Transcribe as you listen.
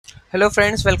Hello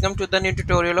friends, welcome to the new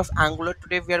tutorial of Angular.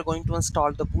 Today we are going to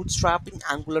install the Bootstrap in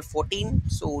Angular 14.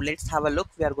 So let's have a look.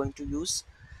 We are going to use.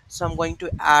 So I'm going to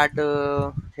add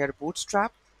here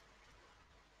Bootstrap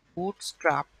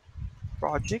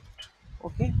project.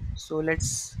 Okay. So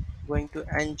let's going to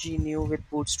ng new with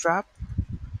Bootstrap.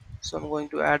 So I'm going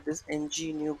to add this ng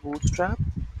new Bootstrap.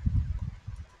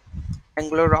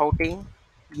 Angular routing.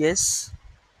 Yes.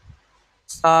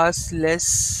 Stars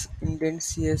less indent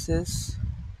CSS.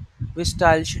 Which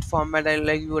style sheet format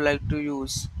you like to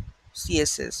use?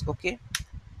 CSS. Okay.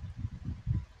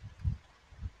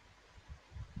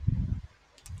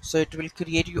 So it will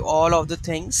create you all of the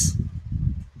things.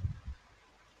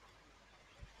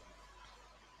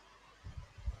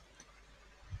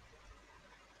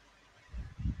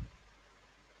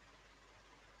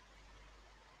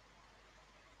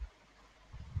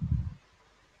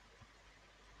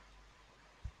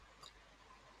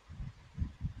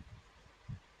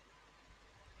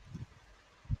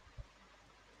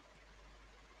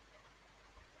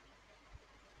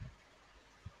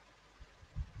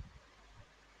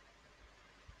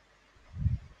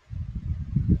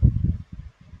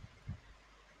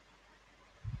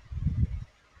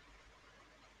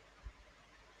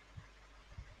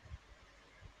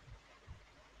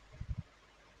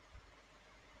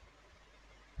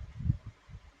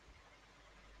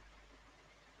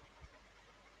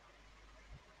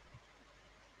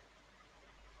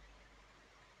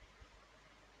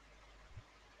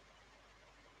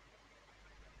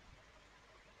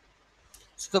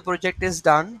 So the project is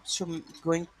done, so I'm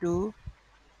going to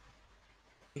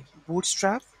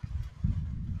bootstrap.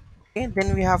 Okay,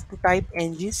 then we have to type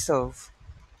ng serve.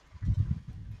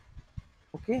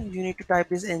 Okay, you need to type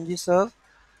this ng serve,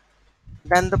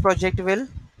 then the project will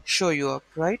show you up,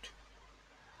 right?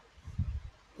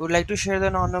 Would like to share the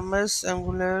anonymous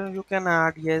Angular, you can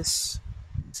add yes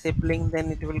sibling, then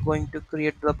it will going to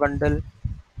create the bundle.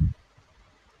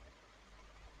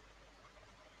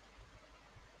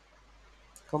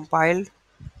 Compiled,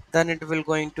 then it will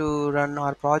going to run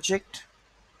our project.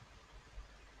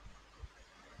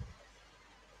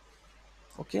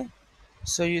 Okay,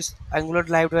 so use Angular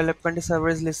live development server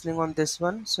is listening on this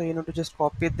one, so you need to just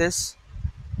copy this,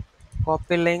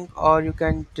 copy link, or you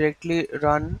can directly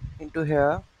run into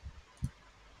here.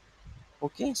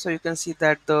 Okay, so you can see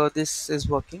that the this is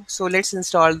working. So let's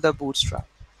install the bootstrap.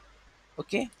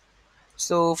 Okay,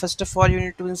 so first of all you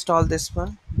need to install this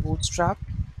one, bootstrap.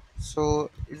 So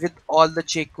with all the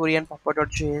jquery and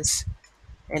popper.js,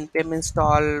 npm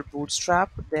install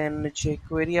bootstrap, then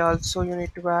jquery also you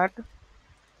need to add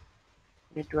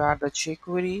the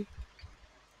jquery,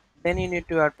 then you need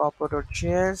to add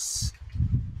popper.js.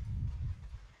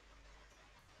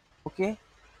 Okay,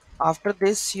 after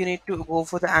this you need to go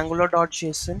for the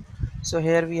angular.json. So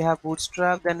here we have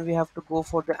bootstrap, then we have to go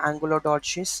for the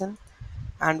angular.json,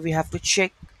 and we have to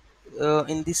check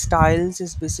in the styles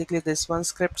is basically this one,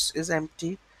 scripts is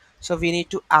empty, so we need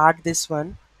to add this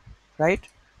one, right?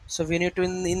 So we need to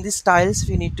in the styles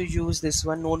we need to use this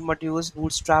one, node modules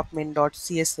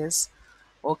bootstrap.min.css.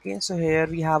 Okay, so here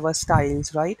we have a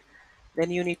styles, right? Then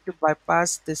you need to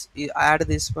bypass this, add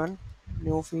this one,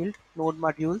 new field, node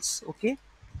modules. Okay,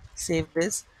 save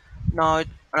this. Now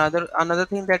another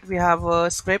thing that we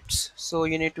have scripts, so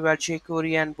you need to add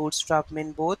jquery and bootstrap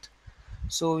min both,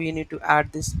 so we need to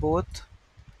add this both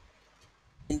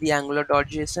in the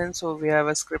angular.json. So we have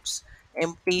a scripts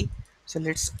empty, so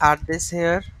let's add this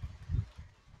here.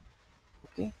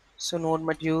 Okay, so node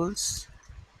modules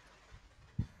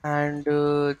and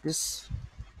this.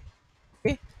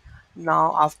 Okay,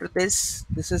 now after this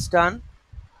is done,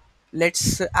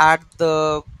 let's add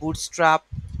the bootstrap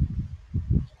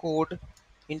code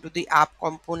into the app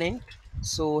component.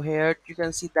 So here you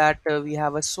can see that we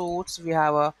have a source, we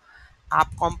have a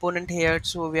app component here,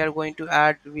 so we are going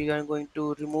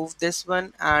to remove this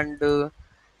one and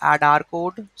add our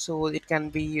code so it can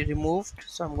be removed.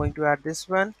 So I'm going to add this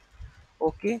one.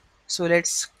 Okay, so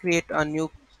let's create a new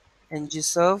ng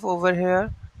serve over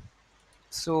here.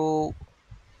 So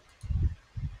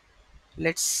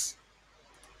let's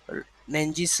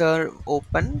ng serve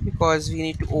open, because we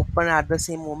need to open at the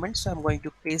same moment, so I'm going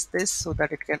to paste this so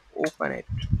that it can open it.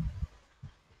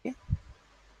 Okay,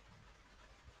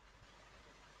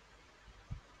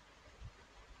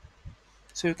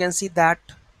 so you can see that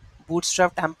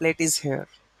bootstrap template is here.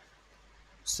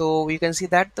 So you can see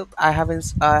that I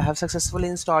have successfully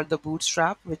installed the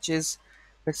bootstrap, which is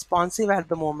responsive at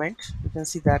the moment. You can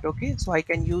see that. Okay, so I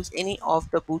can use any of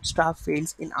the bootstrap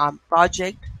fields in our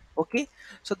project. Okay,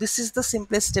 so this is the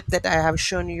simplest step that I have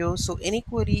shown you. So any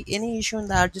query, any issue in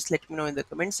that, just let me know in the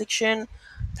comment section.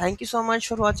 Thank you so much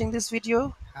for watching this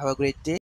video. Have a great day.